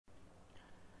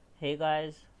Hey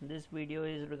guys, this video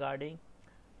is regarding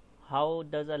how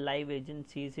does a live agent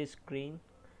sees his screen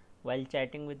while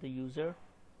chatting with the user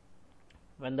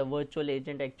when the virtual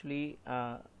agent actually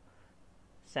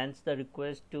sends the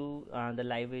request to the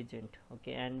live agent.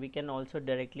 Okay, and we can also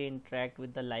directly interact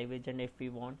with the live agent if we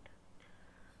want.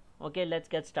 Okay, let's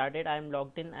get started. I am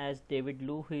logged in as David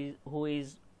Liu, who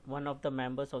is one of the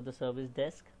members of the service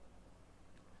desk,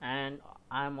 and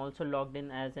I am also logged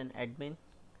in as an admin.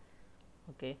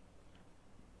 Okay,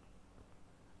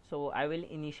 so I will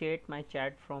initiate my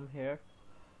chat from here,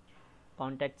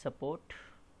 contact support,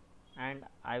 and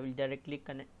I will directly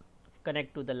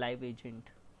connect to the live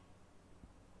agent.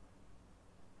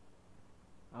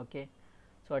 Okay,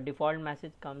 so a default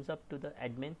message comes up to the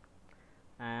admin,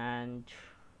 and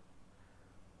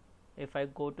if I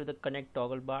go to the connect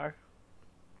toggle bar,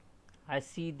 I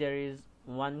see there is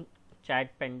one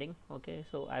chat pending. Okay,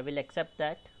 so I will accept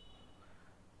that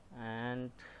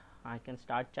and I can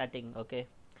start chatting. Okay,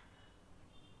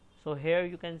 so here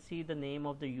you can see the name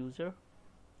of the user,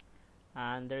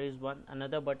 and there is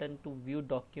another button to view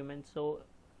documents. So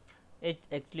it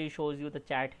actually shows you the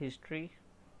chat history,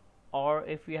 or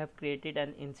if you have created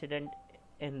an incident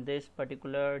in this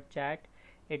particular chat,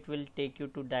 it will take you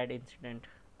to that incident.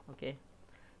 Okay,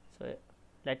 so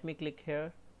let me click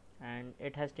here and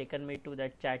it has taken me to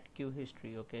that chat queue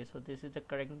history. Okay, so this is the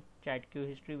current chat queue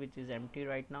history, which is empty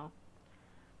right now.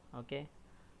 Okay,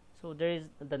 so there is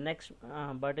the next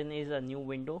button is a new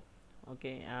window.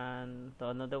 Okay, and the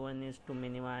another one is to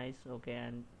minimize. Okay,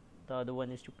 and the other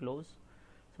one is to close.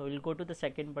 So we'll go to the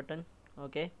second button.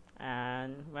 Okay,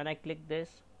 and when I click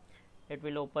this, it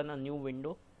will open a new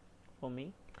window for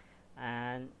me,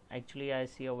 and actually I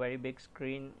see a very big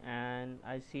screen and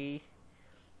I see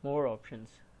more options.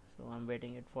 So I'm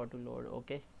waiting it for to load.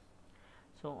 Okay,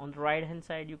 so on the right hand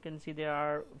side you can see there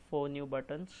are 4 new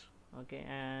buttons. Okay,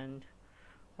 and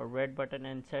a red button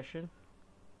and session,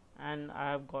 and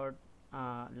I have got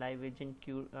live agent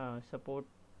queue, support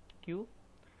queue,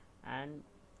 and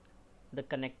the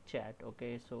connect chat.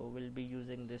 Okay, so we'll be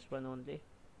using this one only.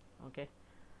 Okay,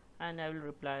 and I will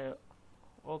reply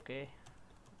okay,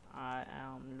 I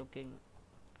am looking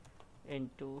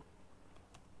into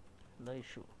the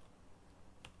issue.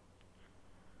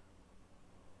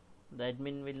 The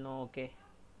admin will know, okay,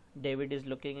 David is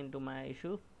looking into my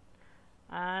issue.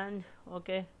 And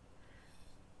okay,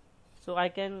 so I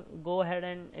can go ahead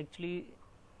and actually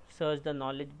search the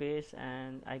knowledge base,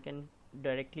 and I can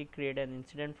directly create an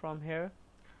incident from here.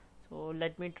 So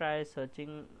let me try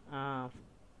searching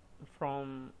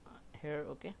from here.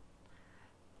 Okay,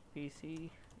 PC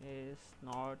is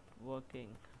not working.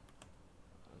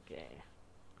 Okay,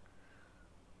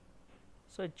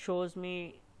 so it shows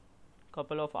me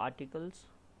couple of articles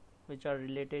which are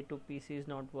related to PC is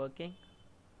not working,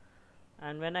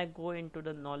 and when I go into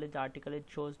the knowledge article, it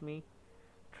shows me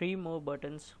 3 more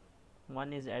buttons.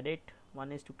 One is edit,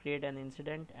 one is to create an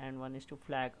incident, and one is to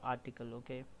flag article.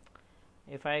 Okay,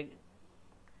 if I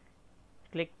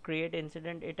click create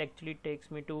incident, it actually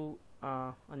takes me to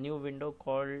a new window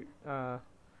called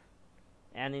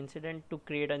an incident to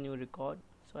create a new record.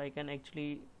 So I can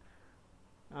actually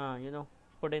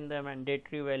put in the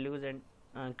mandatory values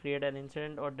and create an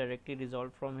incident, or directly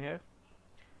resolve from here.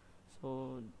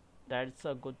 So that's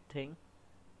a good thing.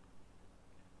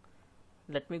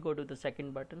 Let me go to the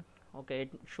second button. Okay,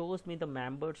 it shows me the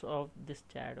members of this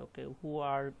chat. Okay, who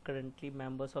are currently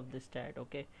members of this chat.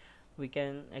 Okay, we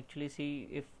can actually see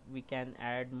if we can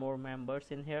add more members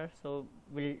in here, so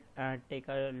we'll take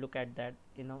a look at that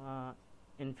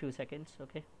in few seconds.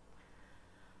 Okay,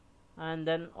 and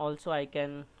then also I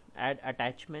can add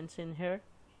attachments in here,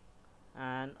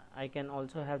 and I can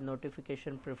also have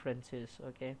notification preferences.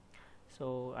 Okay,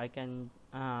 so I can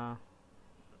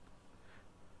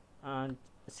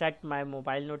set my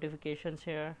mobile notifications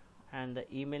here, and the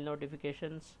email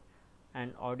notifications,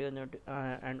 and audio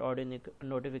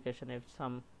notification. If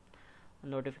some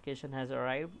notification has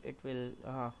arrived, it will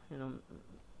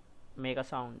make a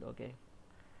sound. Okay,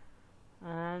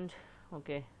 and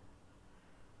okay,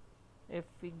 if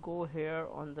we go here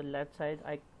on the left side,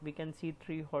 we can see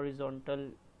 3 horizontal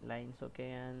lines.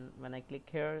 Okay, and when I click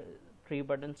here, 3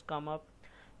 buttons come up.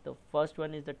 The first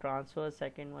one is the transfer,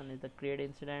 second one is the create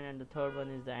incident, and the third one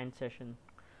is the end session.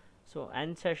 So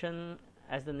end session,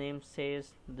 as the name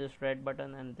says, this red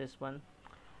button and this one,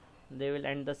 they will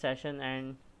end the session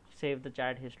and save the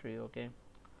chat history. Okay,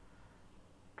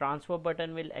 transfer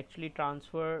button will actually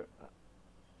transfer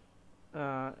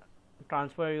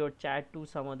your chat to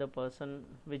some other person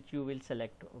which you will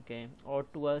select. Okay, or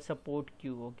to a support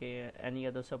queue. Okay, any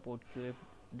other support queue if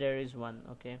there is one.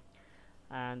 Okay,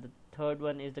 and the third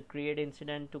one is the create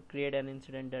incident, to create an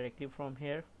incident directly from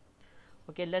here.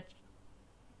 Okay, let's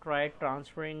try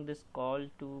transferring this call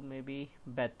to maybe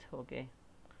Beth. Okay,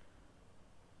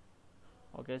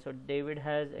 so David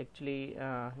has actually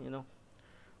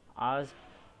asked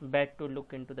Beth to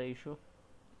look into the issue,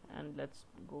 and let's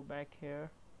go back here.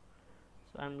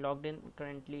 So I'm logged in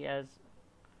currently as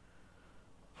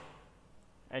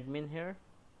admin here,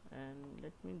 and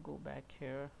let me go back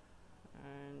here,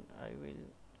 and I will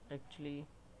actually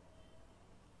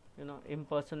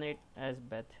impersonate as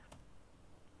Beth,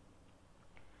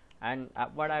 and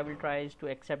what I will try is to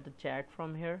accept the chat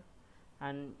from here,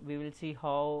 and we will see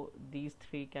how these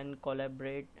three can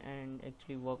collaborate and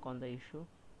actually work on the issue.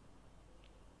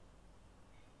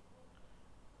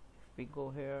 If we go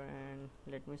here and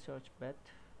let me search Beth,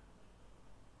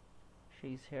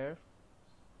 she's here.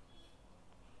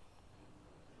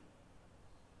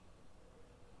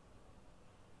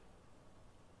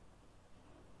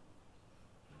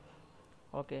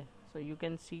 Okay, so you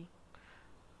can see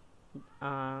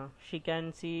she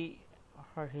can see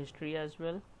her history as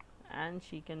well, and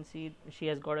she can see she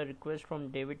has got a request from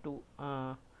David to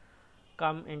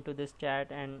come into this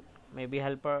chat and maybe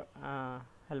help her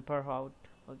out.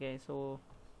 Okay, so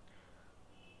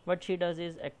what she does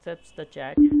is accepts the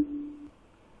chat.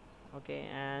 Okay,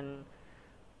 and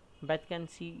Beth can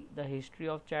see the history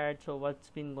of chat, so what's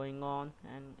been going on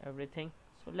and everything.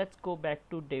 So let's go back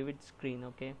to David's screen.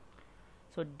 Okay,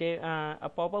 so a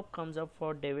pop-up comes up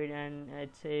for David, and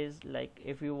it says like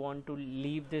if you want to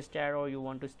leave this chat or you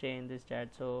want to stay in this chat.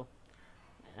 So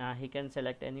he can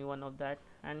select any one of that,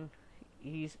 and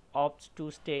he opts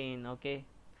to stay in. Okay,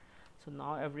 so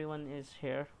now everyone is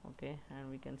here. Okay,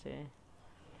 and we can say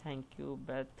thank you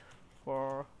Beth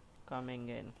for coming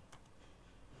in.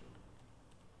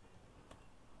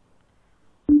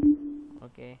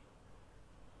 Okay,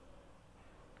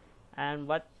 and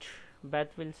what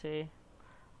Beth will say,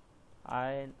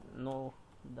 I know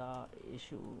the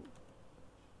issue.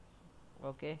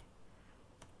 Okay,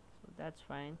 so that's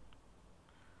fine,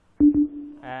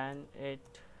 and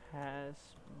it has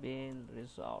been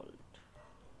resolved.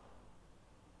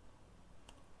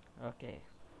 Okay,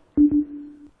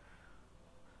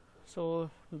 so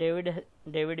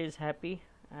David is happy,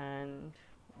 and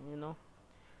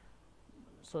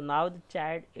so now the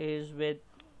chat is with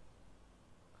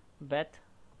Beth,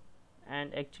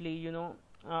 and actually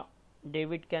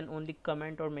David can only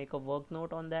comment or make a work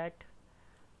note on that,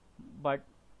 but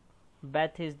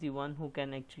Beth is the one who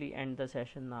can actually end the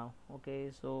session now.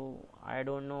 Okay, so I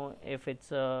don't know if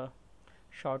it's a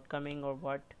shortcoming or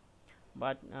what,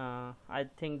 but I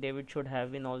think David should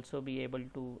have been also be able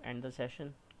to end the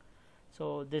session.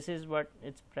 So this is what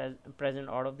it's present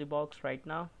out of the box right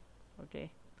now.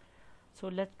 Okay, so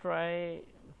let's try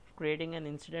creating an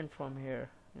incident from here.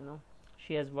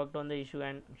 She has worked on the issue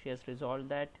and she has resolved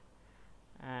that,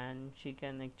 and she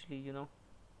can actually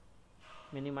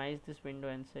minimize this window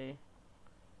and say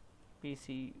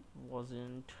PC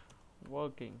wasn't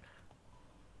working.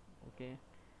 Okay,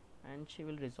 and she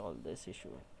will resolve this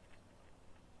issue.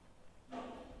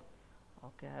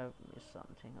 Okay, I have missed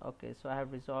something. Okay, so I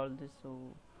have resolved this, so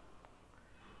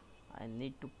I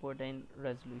need to put in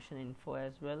resolution info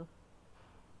as well.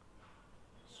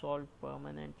 Solved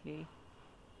permanently,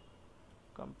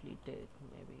 completed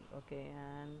maybe. Okay,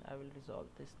 and I will resolve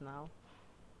this now.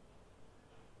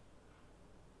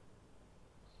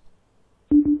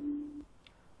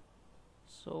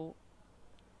 So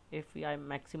if I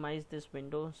maximize this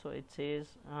window, so it says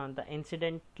the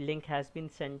incident link has been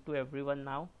sent to everyone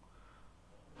now,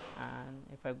 and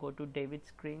if I go to David's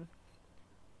screen,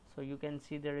 so you can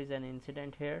see there is an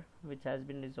incident here which has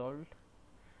been resolved.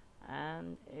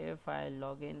 And if I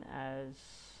log in as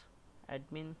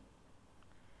admin,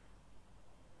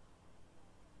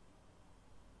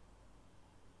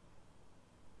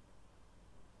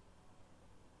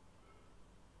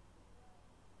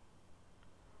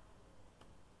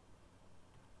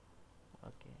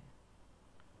 okay,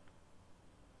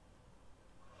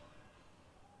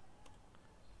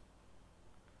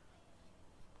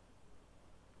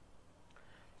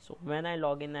 so when I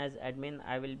log in as admin,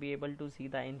 I will be able to see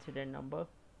the incident number.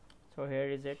 So here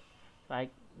is it. So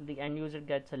the end user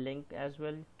gets a link as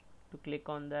well to click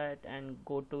on that and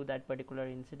go to that particular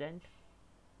incident,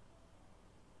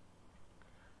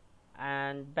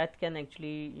 and Beth can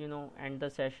actually end the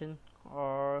session,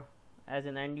 or as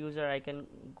an end user I can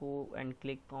go and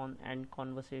click on end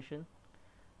conversation,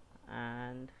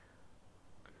 and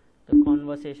the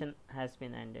conversation has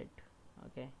been ended.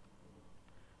 Okay,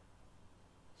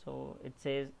 so it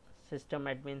says system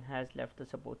admin has left the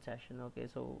support session. Okay,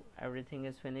 so everything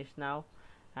is finished now,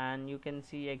 and you can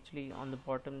see actually on the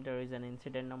bottom there is an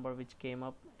incident number which came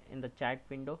up in the chat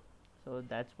window, so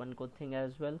that's one good thing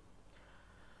as well.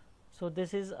 So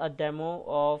this is a demo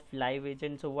of live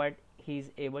agent. So what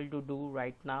he's able to do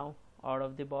right now out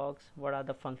of the box, what are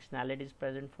the functionalities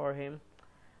present for him,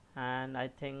 and I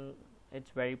think it's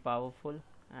very powerful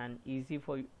and easy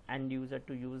for end user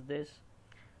to use this,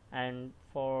 and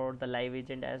for the live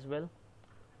agent as well.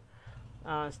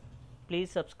 Please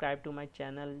subscribe to my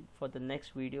channel for the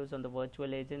next videos on the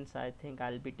virtual agents. I think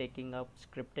I'll be taking up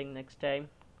scripting next time.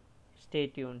 Stay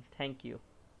tuned. Thank you.